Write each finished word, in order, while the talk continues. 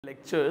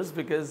lectures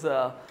because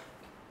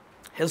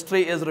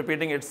history is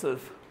repeating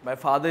itself. My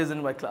father is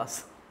in my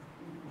class.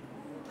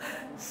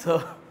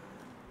 So,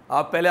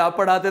 आप पहले आप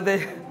पढ़ाते थे.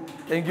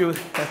 Thank you.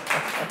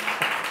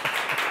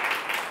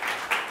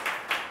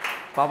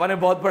 पापा ने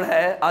बहुत पढ़ा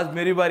है. आज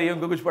मेरी बारी है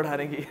उनको कुछ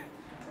पढ़ाने की.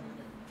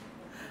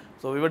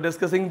 So we were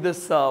discussing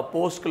this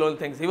post-colonial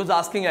things. He was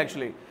asking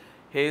actually.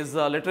 He is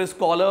a literary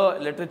scholar,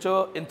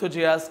 literature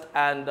enthusiast,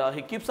 and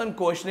he keeps on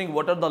questioning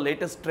what are the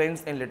latest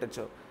trends in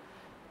literature.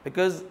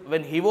 Because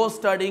when he was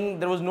studying,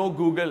 there was no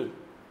Google.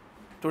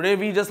 Today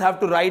we just have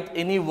to write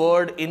any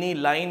word, any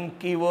line,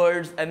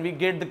 keywords, and we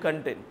get the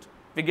content.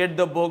 We get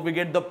the book, we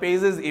get the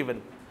pages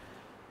even.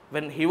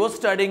 When he was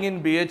studying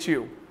in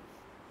BHU,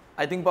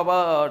 I think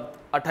Papa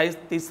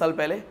 28-30 साल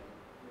पहले,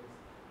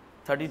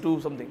 32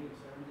 something.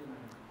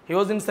 He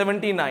was in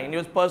 79. He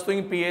was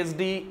pursuing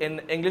PhD in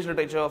English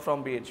literature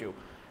from BHU.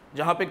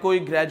 जहाँ पे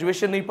कोई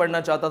graduation नहीं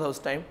पढ़ना चाहता था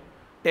उस time.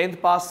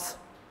 10th pass,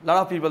 lot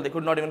of people they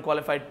could not even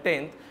qualify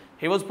 10th.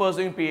 He was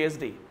pursuing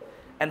PhD,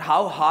 and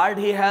how hard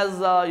he has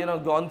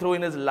gone through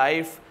in his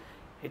life.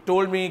 He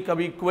told me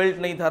कभी quilt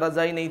नहीं था,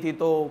 रज़ाई नहीं थी,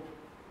 तो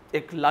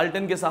एक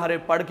लालटेन के सहारे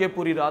पढ़ के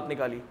पूरी रात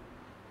निकाली.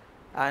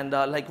 And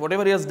like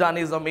whatever he has done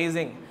is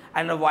amazing.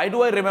 And why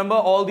do I remember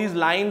all these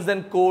lines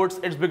and quotes?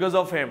 It's because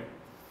of him.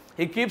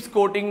 He keeps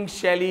quoting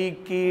Shelley,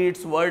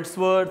 Keats,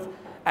 Wordsworth,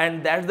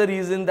 and that's the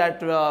reason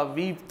that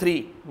we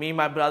three, me,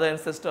 my brother and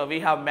sister, we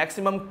have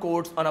maximum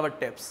quotes on our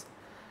tips.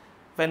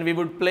 When we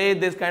would play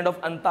this kind of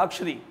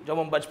antakshari, जब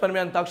हम बचपन में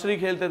अंताक्षरी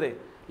खेलते थे,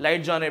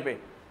 light जाने पे,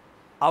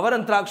 our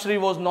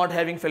antakshari was not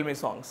having filmy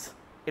songs.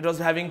 It was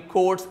having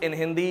quotes in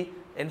Hindi,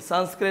 in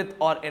Sanskrit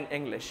or in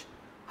English.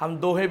 हम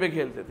दोहे पे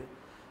खेलते थे.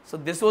 So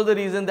this was the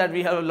reason that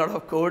we have a lot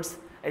of quotes.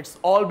 It's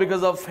all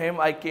because of him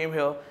I came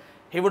here.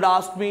 He would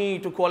ask me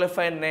to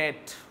qualify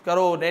NET,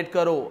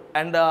 karo,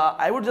 and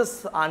I would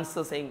just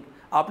answer saying,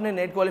 आपने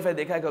NET qualify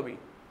देखा है कभी?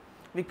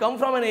 We come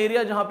from an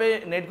area जहाँ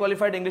पे NET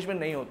qualified English में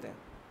नहीं होते हैं.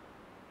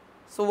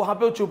 So वहाँ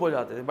पे वो चुप हो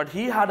जाते थे. But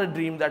he had a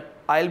dream that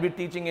I'll be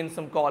teaching in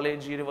some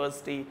college,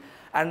 university,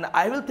 and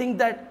I will think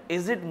that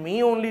is it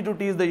me only to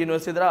teach the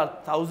university? There are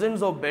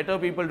thousands of better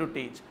people to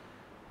teach.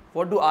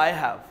 What do I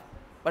have?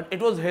 But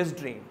it was his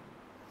dream.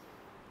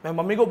 मैं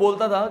mummy को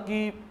बोलता था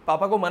कि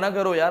पापा को मना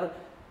करो यार,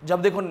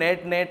 जब देखो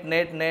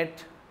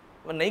नेट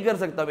वो नहीं कर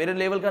सकता, मेरे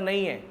लेवल का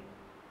नहीं है.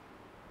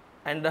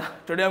 And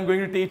today I'm going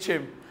to teach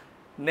him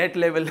net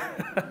level.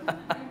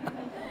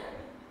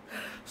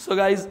 So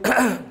guys,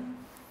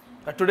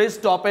 today's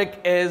topic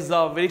is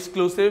very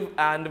exclusive,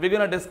 and we're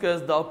going to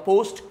discuss the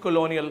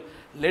post-colonial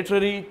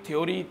literary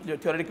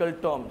theoretical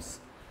terms.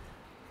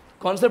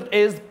 Concept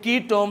is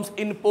key terms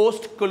in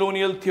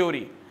post-colonial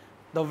theory.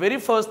 The very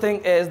first thing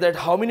is that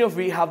how many of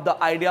you have the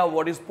idea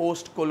what is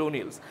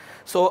post-colonials?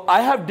 So I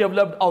have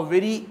developed a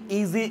very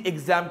easy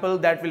example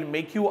that will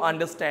make you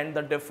understand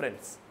the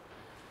difference.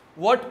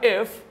 What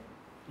if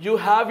you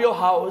have your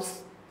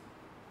house,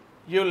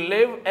 you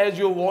live as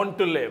you want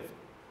to live?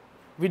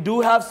 We do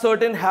have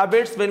certain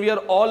habits when we are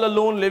all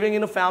alone living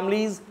in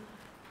families,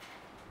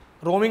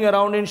 roaming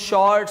around in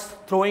shorts,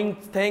 throwing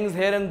things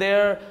here and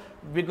there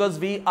because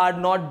we are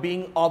not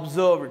being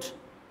observed.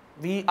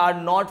 We are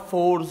not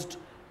forced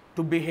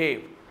to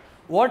behave.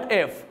 What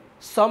if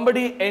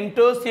somebody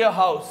enters your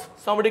house,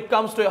 somebody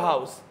comes to your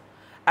house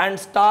and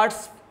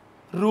starts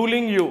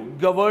ruling you,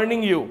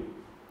 governing you?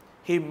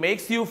 He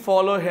makes you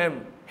follow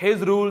him, his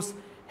rules,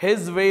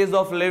 his ways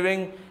of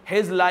living,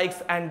 his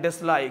likes and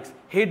dislikes.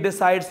 He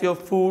decides your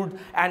food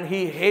and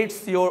he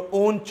hates your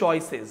own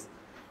choices.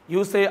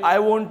 You say, I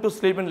want to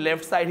sleep in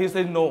left side. He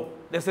says, no,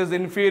 this is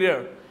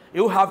inferior.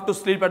 You have to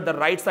sleep at the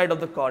right side of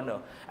the corner.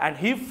 And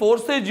he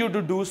forces you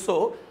to do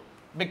so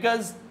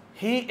because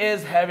he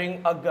is having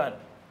a gun,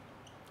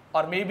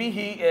 or maybe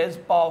he is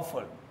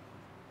powerful.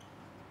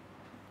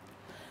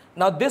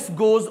 Now this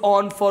goes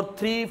on for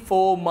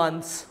 3-4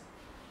 months.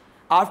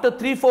 After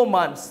 3-4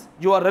 months,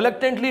 you are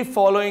reluctantly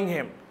following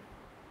him.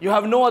 You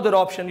have no other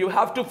option. You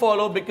have to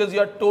follow because you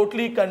are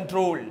totally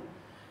controlled.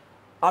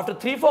 After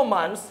 3-4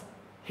 months,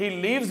 he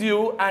leaves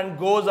you and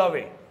goes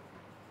away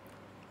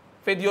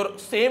with your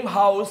same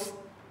house,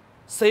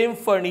 same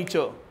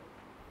furniture.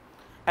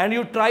 And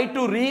you try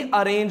to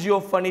rearrange your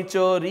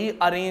furniture,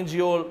 rearrange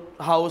your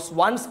house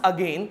once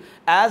again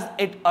as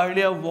it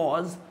earlier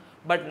was,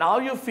 but now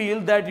you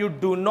feel that you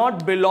do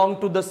not belong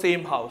to the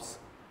same house.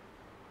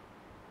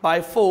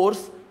 By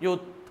force, you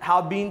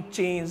have been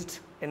changed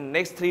in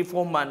next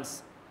 3-4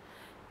 months.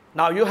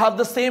 Now you have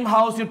the same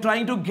house, you're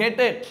trying to get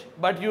it,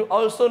 but you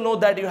also know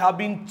that you have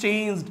been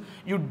changed.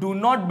 You do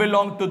not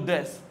belong to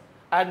this.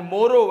 And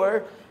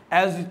moreover,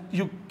 as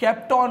you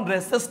kept on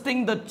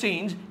resisting the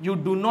change, you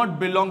do not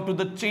belong to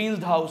the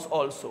changed house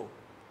also.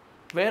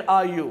 Where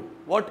are you?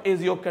 What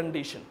is your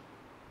condition?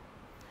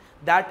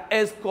 That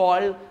is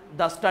called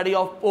the study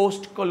of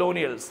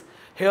post-colonials.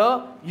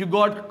 Here, you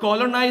got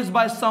colonized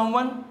by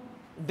someone.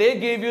 They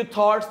gave you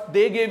thoughts,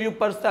 they gave you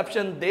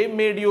perception, they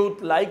made you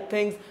like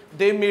things,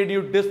 they made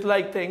you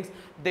dislike things,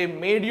 they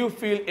made you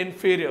feel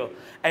inferior.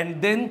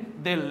 And then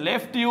they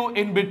left you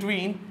in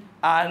between,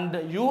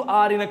 and you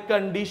are in a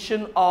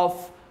condition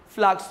of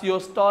flux, you're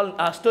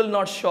still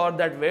not sure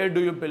that where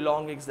do you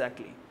belong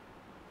exactly.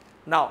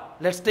 Now,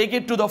 let's take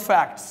it to the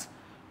facts.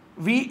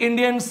 We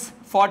Indians,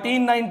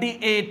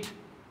 1498,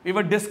 we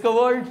were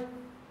discovered.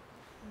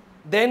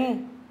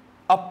 Then,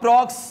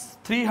 approx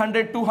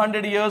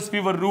 300-200 years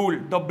we were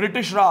ruled, the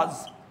British Raj,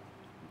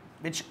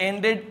 which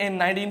ended in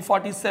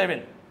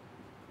 1947.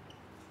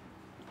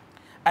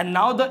 And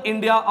now the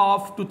India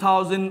of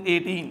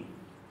 2018.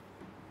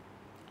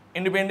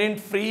 Independent,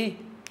 free,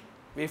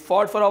 we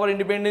fought for our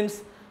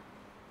independence.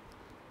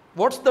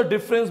 What's the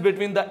difference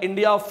between the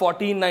India of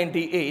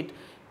 1498,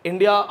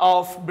 India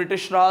of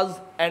British Raj,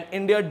 and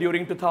India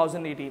during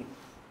 2018?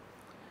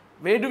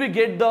 Where do we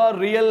get the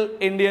real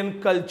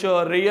Indian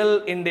culture,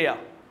 real India?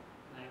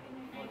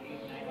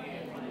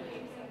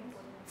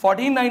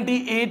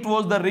 1498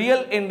 was the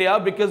real India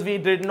because we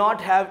did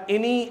not have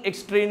any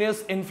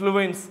extraneous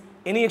influence,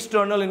 any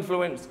external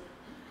influence.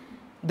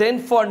 Then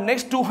for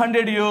next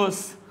 200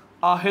 years,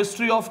 a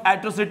history of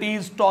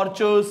atrocities,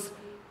 tortures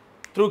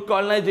through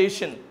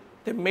colonization.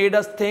 They made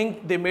us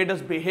think, they made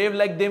us behave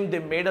like them, they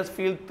made us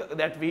feel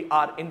that we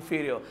are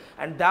inferior.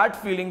 And that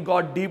feeling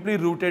got deeply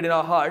rooted in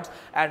our hearts,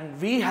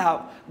 and we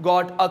have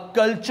got a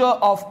culture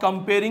of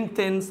comparing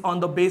things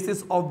on the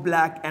basis of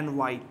black and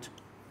white.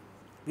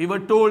 We were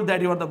told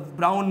that you are the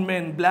brown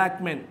men,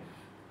 black men.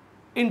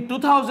 In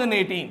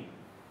 2018,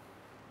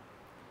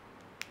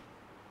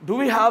 do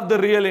we have the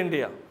real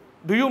India?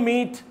 Do you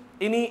meet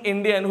any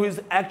Indian who is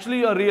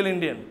actually a real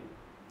Indian?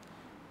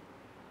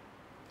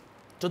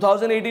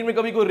 2018 में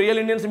कभी कोई real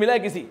Indian से मिला है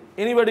किसी?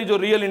 Anybody जो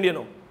real Indian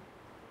हो?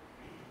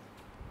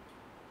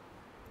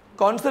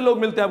 कौन से लोग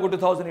मिलते हैं आपको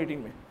 2018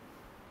 में?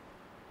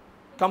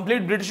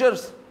 Complete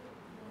Britishers?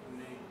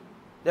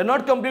 They're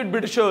not complete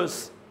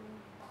Britishers.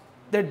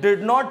 They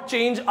did not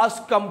change us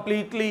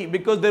completely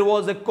because there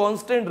was a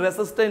constant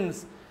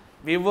resistance.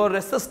 We were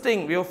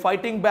resisting, we were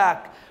fighting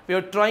back. We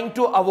were trying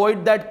to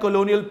avoid that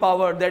colonial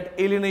power, that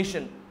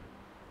alienation.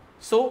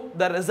 So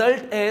the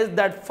result is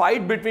that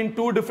fight between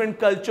two different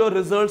cultures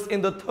results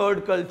in the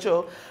third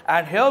culture.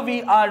 And here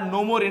we are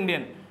no more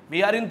Indian.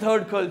 We are in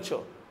third culture.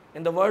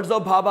 In the words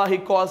of Bhabha, he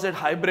calls it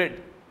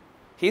hybrid.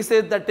 He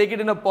says that take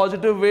it in a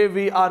positive way,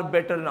 we are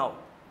better now.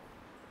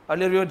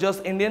 Earlier we were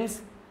just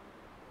Indians.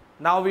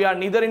 Now we are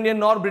neither Indian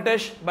nor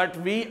British, but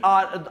we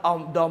are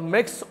the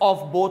mix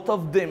of both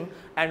of them,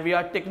 and we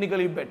are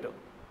technically better.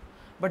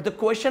 But the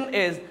question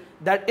is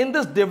that in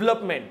this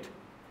development,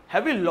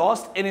 have we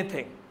lost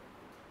anything?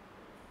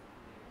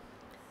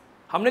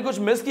 हमने कुछ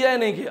miss किया या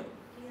नहीं किया?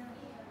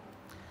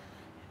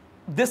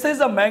 This is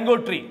a mango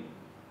tree.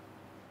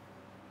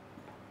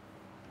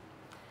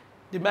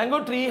 The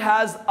mango tree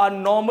has a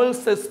normal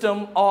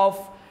system of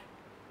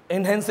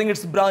enhancing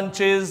its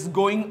branches,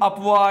 going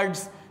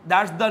upwards.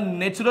 That's the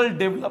natural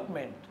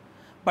development.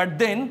 But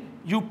then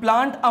you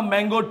plant a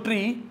mango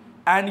tree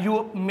and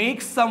you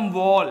make some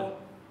wall.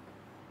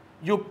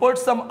 You put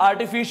some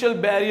artificial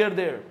barrier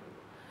there.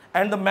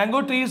 And the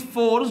mango tree is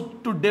forced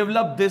to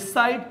develop this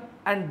side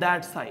and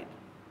that side.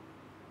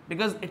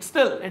 Because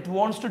it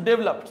wants to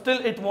develop, still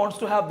it wants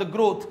to have the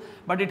growth,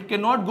 but it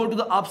cannot go to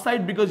the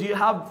upside because you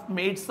have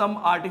made some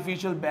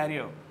artificial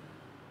barrier.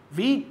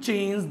 We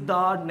changed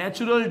the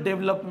natural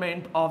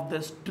development of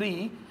this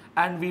tree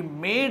and we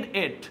made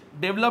it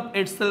develop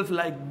itself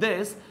like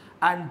this,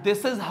 and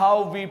this is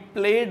how we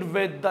played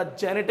with the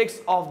genetics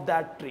of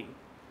that tree.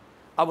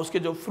 अब उसके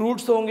जो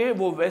fruits होंगे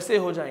वो वैसे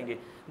हो जाएंगे.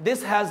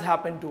 This has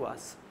happened to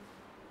us.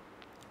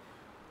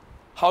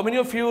 How many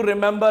of you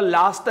remember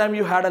last time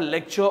you had a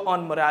lecture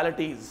on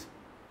moralities?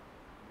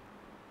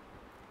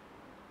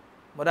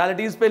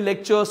 Moralities पे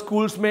lecture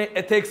schools में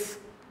ethics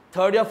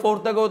third या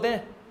fourth तक होते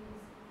हैं.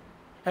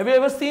 Have you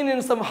ever seen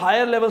in some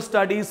higher level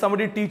studies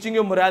somebody teaching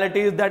you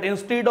moralities that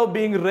instead of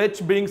being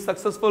rich, being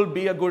successful,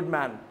 be a good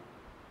man?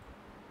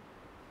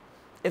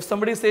 If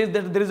somebody says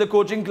that there is a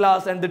coaching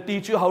class and they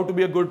teach you how to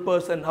be a good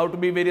person, how to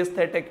be very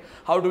aesthetic,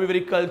 how to be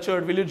very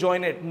cultured, will you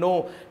join it?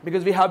 No,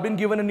 because we have been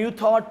given a new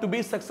thought to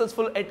be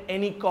successful at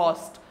any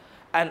cost.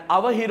 And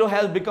our hero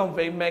has become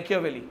very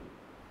Machiavelli.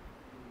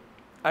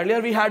 Earlier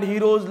we had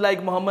heroes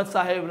like Muhammad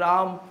Sahib,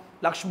 Ram,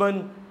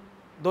 Lakshman,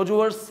 those who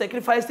were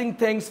sacrificing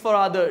things for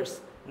others.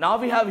 Now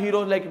we have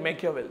heroes like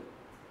Machiavelli,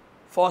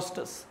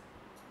 Faustus,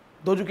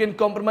 those who can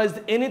compromise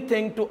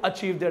anything to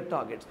achieve their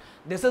targets.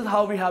 This is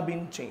how we have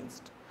been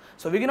changed.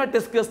 So we're going to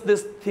discuss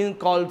this thing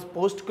called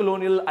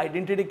post-colonial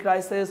identity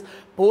crisis,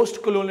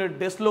 post-colonial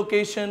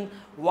dislocation,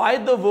 why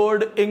the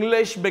word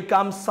English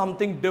becomes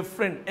something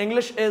different.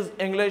 English is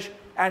English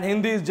and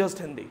Hindi is just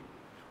Hindi.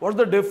 What's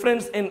the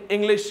difference in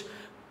English?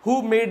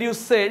 Who made you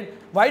say,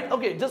 why?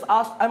 Okay,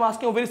 I'm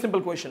asking a very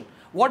simple question.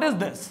 What is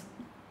this?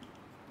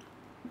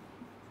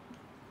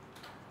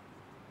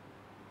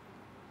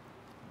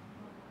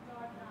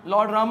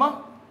 Lord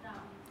Rama?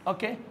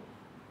 Okay.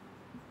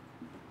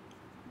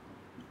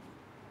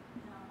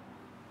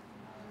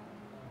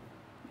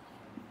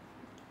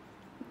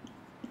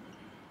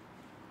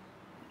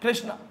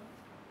 Krishna.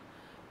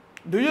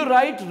 Do you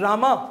write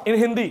Rama in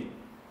Hindi?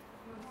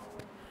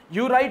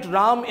 You write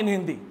Ram in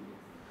Hindi.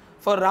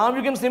 For Ram,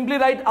 you can simply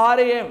write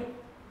RAM.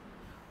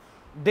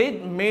 They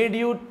made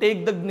you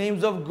take the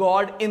names of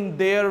God in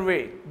their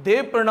way.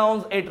 They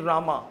pronounce it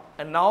Rama.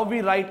 And now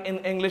we write in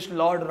English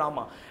Lord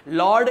Rama.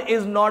 Lord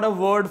is not a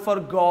word for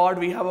God.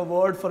 We have a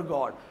word for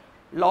God.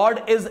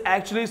 Lord is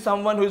actually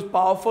someone who is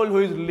powerful, who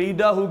is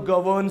leader, who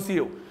governs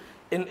you.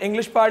 In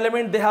English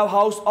Parliament, they have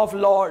House of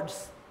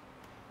Lords.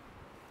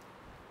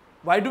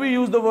 Why do we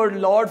use the word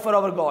Lord for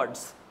our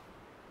gods?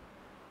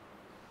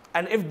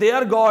 And if they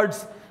are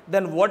gods,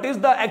 then what is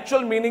the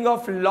actual meaning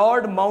of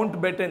Lord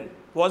Mountbatten?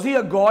 Was he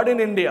a god in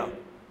India?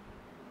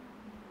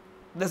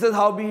 This is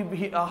how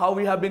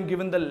we have been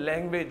given the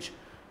language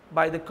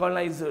by the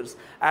colonizers.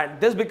 And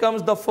this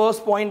becomes the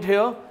first point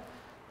here.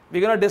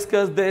 We're going to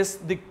discuss this,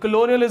 the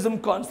colonialism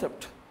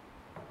concept.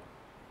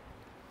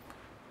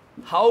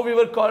 How we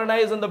were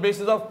colonized on the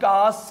basis of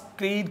caste,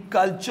 creed,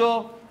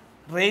 culture,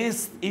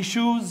 race,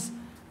 issues,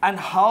 and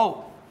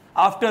how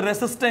after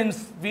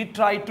resistance we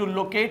try to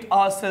locate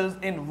ourselves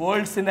in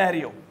world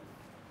scenario.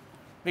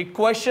 We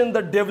question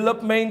the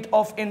development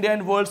of India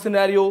and world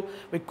scenario.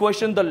 We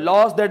question the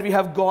laws that we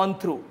have gone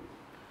through.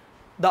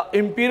 The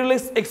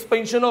imperialist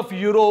expansion of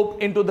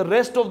Europe into the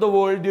rest of the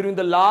world during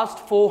the last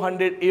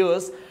 400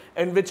 years,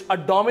 in which a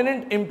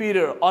dominant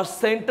emperor or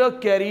center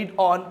carried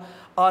on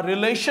a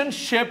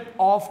relationship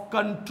of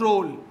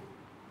control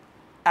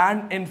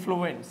and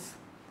influence.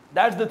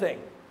 That's the thing.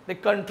 They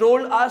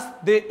control us,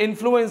 they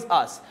influence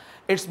us.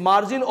 It's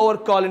margin over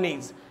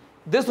colonies.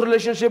 This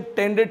relationship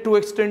tended to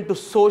extend to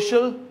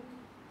social,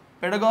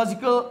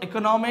 pedagogical,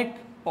 economic,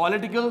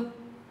 political,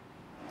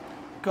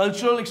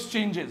 cultural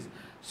exchanges.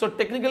 So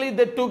technically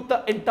they took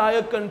the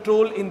entire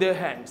control in their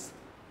hands.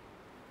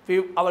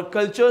 Our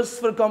cultures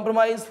were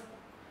compromised,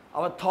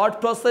 our thought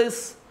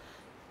process,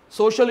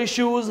 social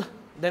issues,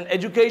 then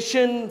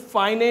education,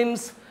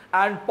 finance,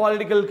 and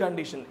political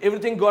condition.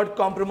 Everything got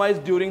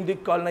compromised during the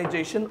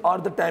colonization or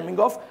the timing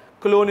of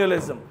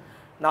colonialism.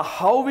 Now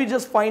how we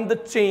just find the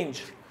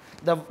change?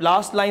 The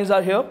last lines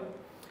are here.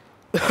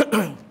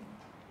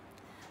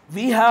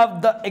 We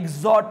have the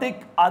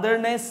exotic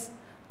otherness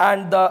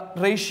and the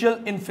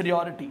racial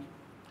inferiority.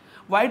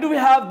 Why do we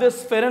have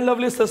this fair and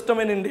lovely system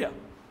in India?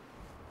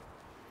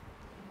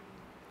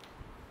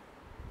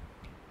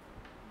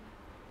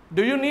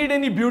 Do you need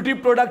any beauty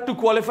product to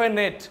qualify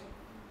NET?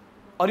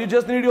 Or you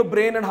just need your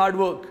brain and hard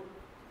work?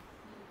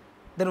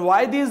 Then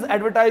why these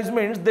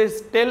advertisements, they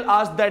tell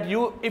us that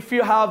if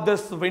you have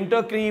this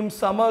winter cream,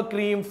 summer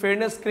cream,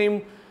 fairness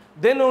cream,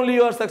 then only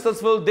you are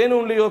successful, then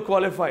only you are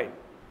qualified.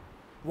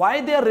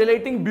 Why they are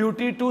relating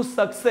beauty to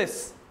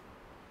success?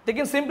 They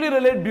can simply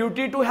relate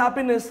beauty to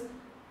happiness.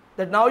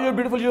 That now you're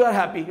beautiful, you are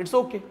happy, it's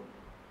okay.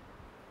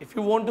 If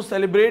you want to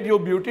celebrate your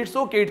beauty, it's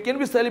okay. It can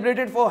be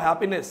celebrated for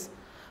happiness.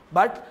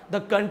 But the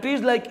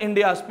countries like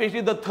India,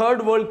 especially the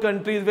third world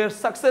countries where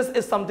success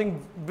is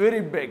something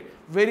very big,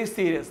 very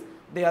serious,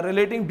 they are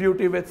relating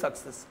beauty with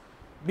success.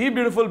 Be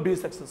beautiful, be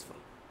successful.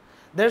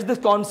 There's this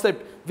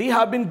concept. We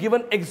have been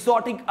given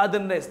exotic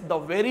otherness, the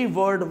very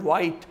word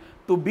white,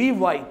 to be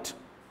white.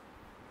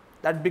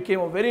 That became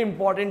a very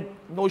important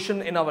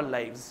notion in our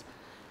lives.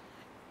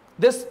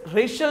 This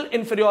racial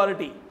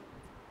inferiority.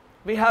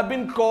 We have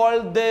been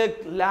called the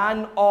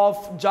land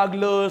of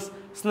jugglers,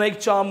 snake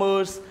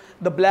charmers,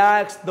 the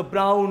blacks, the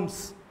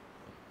browns.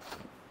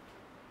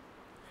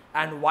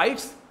 And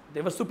whites,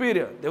 they were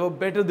superior. They were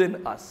better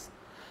than us.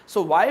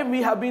 So why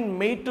we have been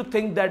made to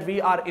think that we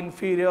are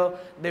inferior?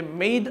 They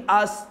made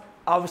us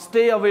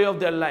stay away of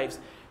their lives.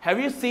 Have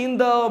you seen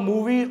the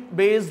movie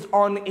based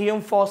on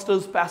E.M.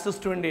 Foster's Passage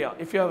to India?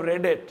 If you have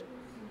read it.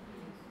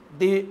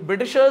 The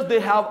Britishers, they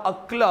have a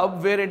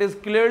club where it is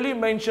clearly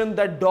mentioned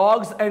that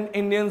dogs and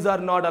Indians are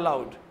not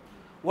allowed.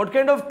 What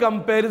kind of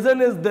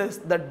comparison is this,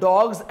 that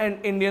dogs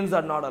and Indians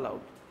are not allowed?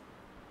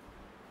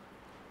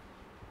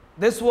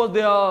 This was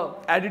their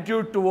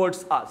attitude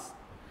towards us.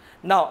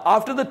 Now,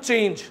 after the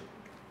change,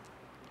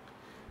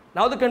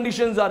 now the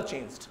conditions are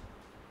changed.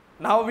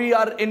 Now we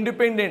are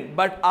independent,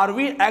 but are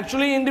we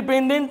actually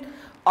independent?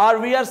 Or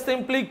we are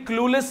simply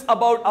clueless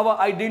about our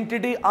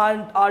identity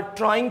and are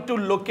trying to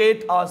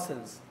locate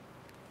ourselves?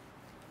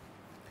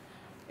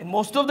 In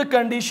most of the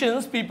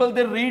conditions, people,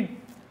 they read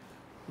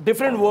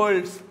different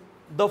worlds.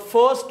 The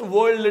first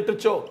world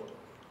literature,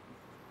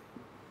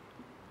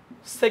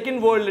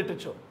 second world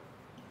literature.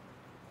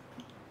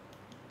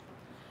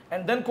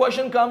 And then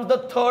question comes the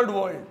third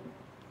world.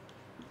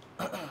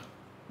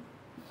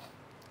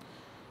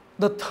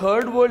 The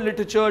third world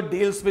literature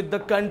deals with the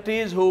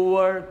countries who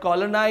were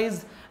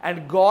colonized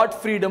and got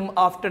freedom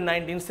after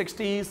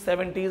 1960s,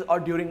 70s or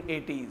during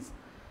 80s.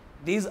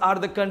 These are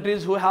the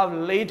countries who have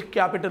late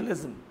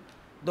capitalism,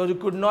 those who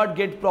could not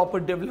get proper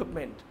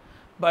development.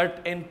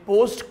 But in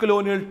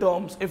post-colonial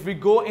terms, if we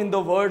go in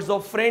the words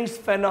of Frantz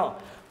Fanon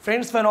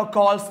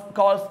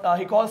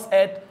calls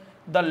it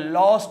the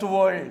lost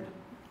world.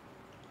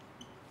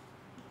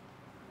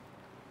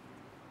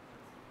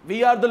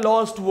 We are the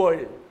lost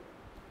world.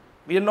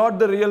 We are not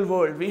the real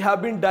world. We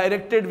have been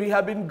directed, we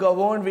have been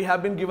governed, we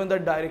have been given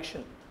that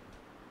direction.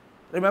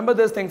 Remember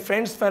this thing,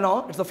 Frantz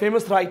Fanon, it's a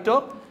famous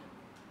writer,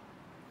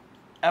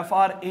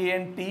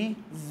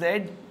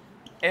 F-R-A-N-T-Z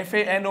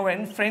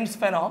F-A-N-O-N, Frantz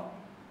Fanon.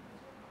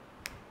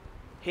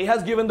 He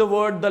has given the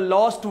word the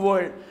lost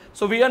world.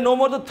 So we are no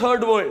more the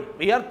third world.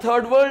 We are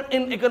third world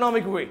in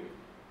economic way.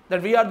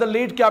 That we are the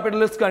late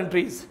capitalist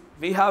countries.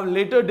 We have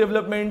later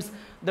developments,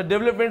 the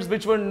developments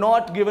which were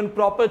not given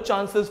proper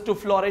chances to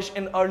flourish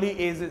in early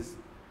ages.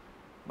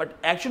 But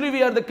actually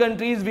we are the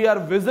countries, we are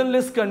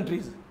visionless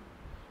countries.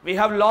 We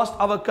have lost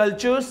our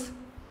cultures,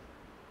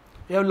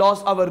 we have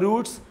lost our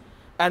roots,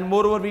 and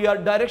moreover we are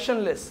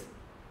directionless.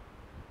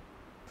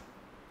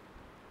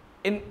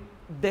 In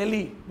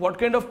Delhi, what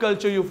kind of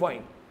culture you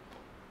find?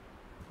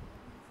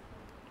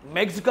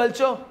 Mixed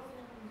culture.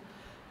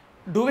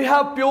 Do we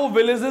have pure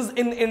villages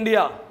in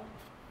India?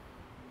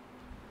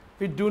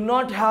 We do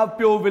not have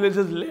pure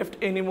villages left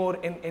anymore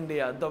in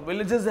India. The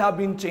villages have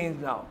been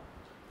changed now.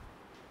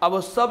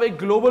 Our sub a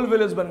global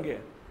village ban gaya.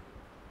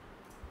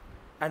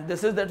 And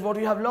this is what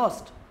we have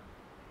lost.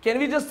 Can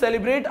we just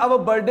celebrate our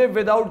birthday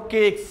without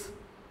cakes?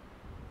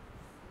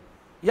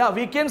 Yeah,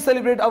 we can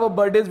celebrate our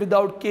birthdays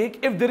without cake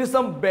if there is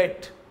some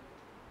bet.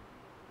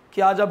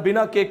 कि आज आप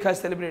बिना cake खाए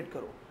celebrate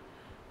करो.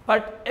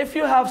 But if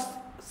you have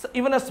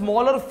even a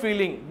smaller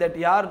feeling that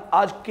यार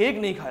आज cake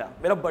नहीं खाया,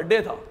 मेरा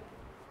birthday था,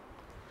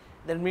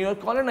 then we are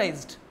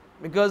colonized.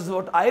 Because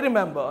what I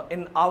remember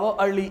in our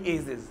early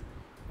ages,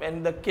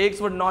 when the cakes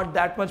were not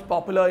that much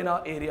popular in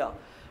our area,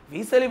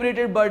 we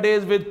celebrated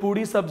birthdays with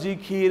puri, sabji,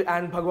 kheer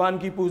and Bhagwan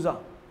ki puja.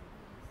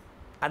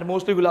 And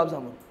mostly gulab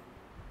jamun.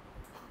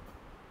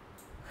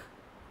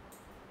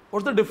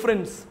 What's the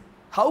difference?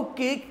 How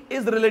cake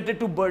is related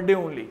to birthday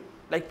only?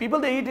 Like people,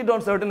 they eat it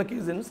on certain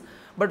occasions,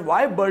 but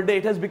why birthday?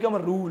 It has become a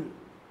rule.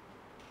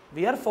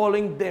 We are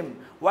following them.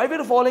 Why we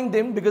are following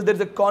them? Because there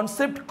is a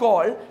concept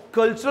called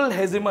cultural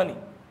hegemony.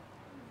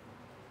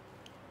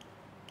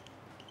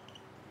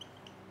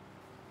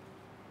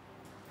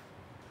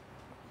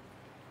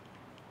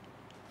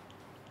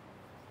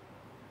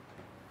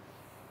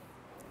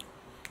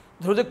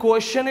 There was a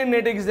question in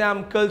NET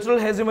exam, cultural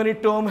hegemony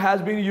term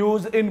has been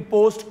used in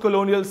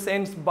post-colonial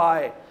sense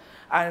by,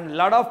 and a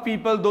lot of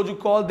people, those who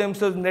call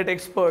themselves NET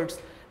experts,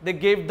 they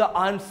gave the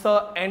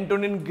answer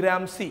Antonin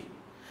Gramsci.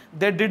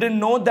 They didn't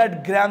know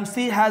that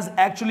Gramsci has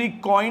actually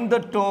coined the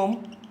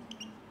term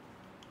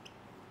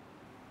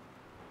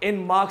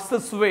in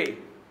Marxist way,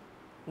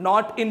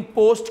 not in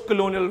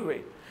post-colonial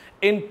way.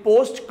 In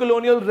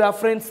post-colonial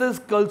references,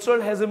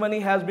 cultural hegemony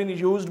has been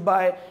used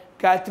by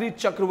Gayatri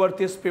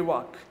Chakravarti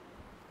Spivak.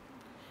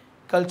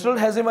 Cultural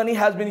hegemony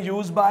has been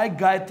used by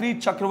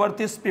Gayatri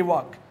Chakravarti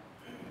Spivak.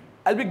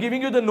 I'll be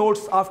giving you the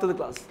notes after the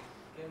class.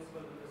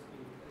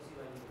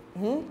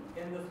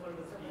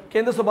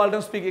 Can the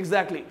subaltern speak?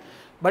 Exactly.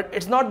 But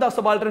it's not the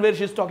subaltern where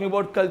she's talking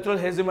about cultural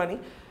hegemony.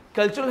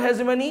 Cultural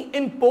hegemony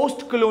in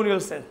post-colonial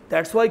sense.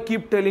 That's why I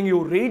keep telling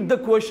you, read the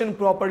question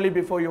properly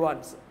before you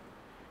answer.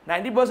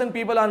 90%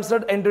 people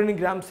answered Antonin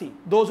Gramsci,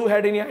 those who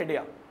had any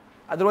idea.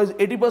 Otherwise,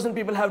 80%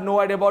 people have no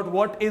idea about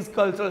what is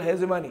cultural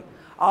hegemony.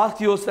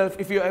 Ask yourself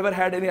if you ever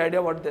had any idea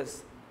about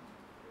this.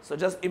 So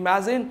just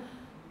imagine,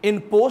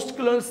 in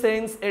post-colonial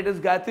sense, it is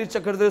Gayatri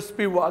Chakravarti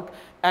Spivak,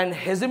 and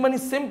hegemony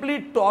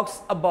simply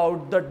talks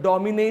about the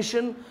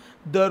domination,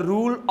 the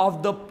rule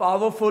of the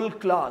powerful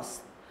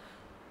class.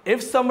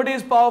 If somebody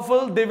is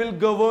powerful, they will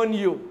govern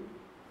you.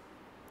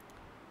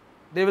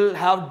 They will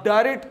have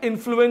direct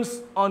influence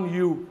on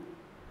you.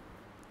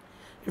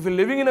 If you're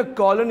living in a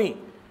colony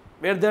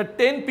where there are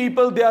 10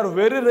 people, they are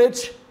very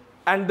rich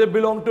and they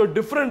belong to a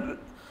different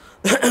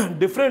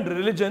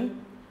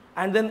religion,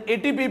 and then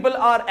 80 people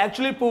are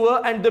actually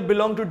poor and they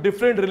belong to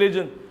different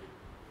religion,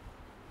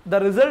 the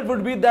result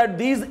would be that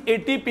these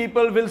 80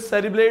 people will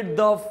celebrate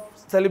the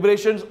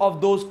celebrations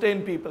of those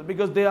 10 people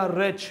because they are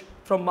rich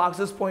from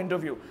Marxist point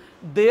of view.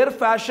 Their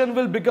fashion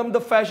will become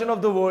the fashion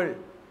of the world.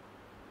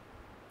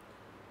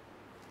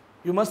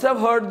 You must have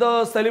heard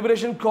the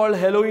celebration called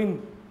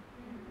Halloween.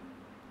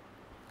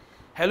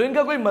 Halloween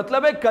का कोई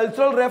मतलब है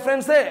cultural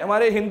reference है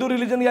हमारे Hindu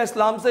religion या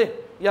इस्लाम से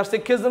या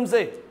Sikhism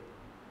से.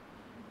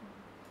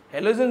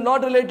 Halloween is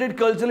not related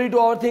culturally to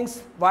our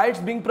things. Why it's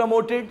being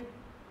promoted?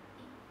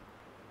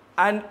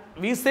 And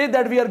we say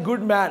that we are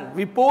good man.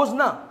 We pose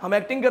ना, हम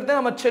acting करते हैं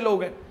हम अच्छे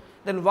लोग हैं.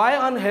 Then why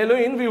on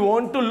Halloween we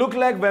want to look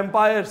like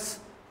vampires?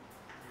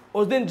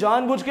 उस दिन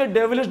जानबूझ के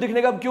devilish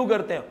दिखने का क्यों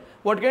करते हैं?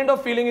 What kind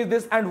of feeling is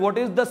this and what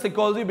is the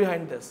psychology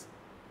behind this?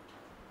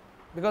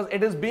 Because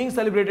it is being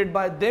celebrated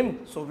by them,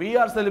 so we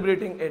are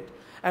celebrating it.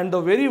 And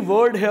the very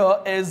word here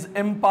is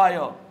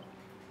empire.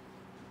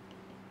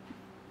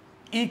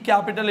 E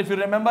capital, if you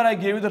remember, I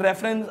gave you the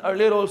reference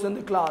earlier also in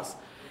the class.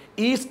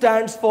 E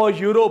stands for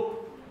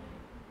Europe,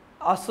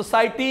 a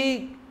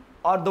society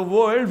or the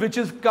world which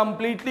is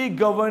completely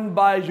governed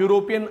by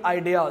European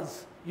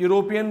ideas,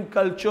 European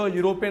culture,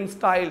 European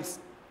styles.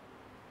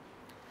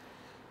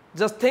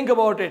 Just think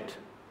about it.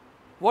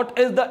 What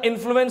is the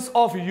influence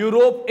of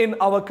Europe in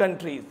our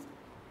countries?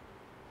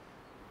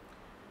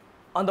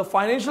 On the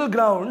financial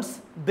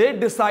grounds, they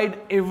decide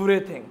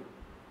everything.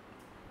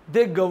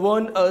 They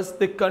govern us,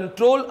 they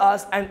control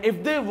us, and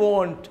if they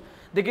want,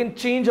 they can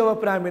change our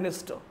prime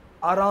minister.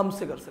 आराम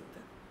से कर सकते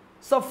हैं.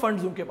 सब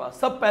funds उनके पास,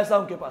 सब पैसा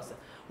उनके पास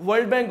है.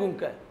 वर्ल्ड बैंक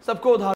उनका है, सबको उधार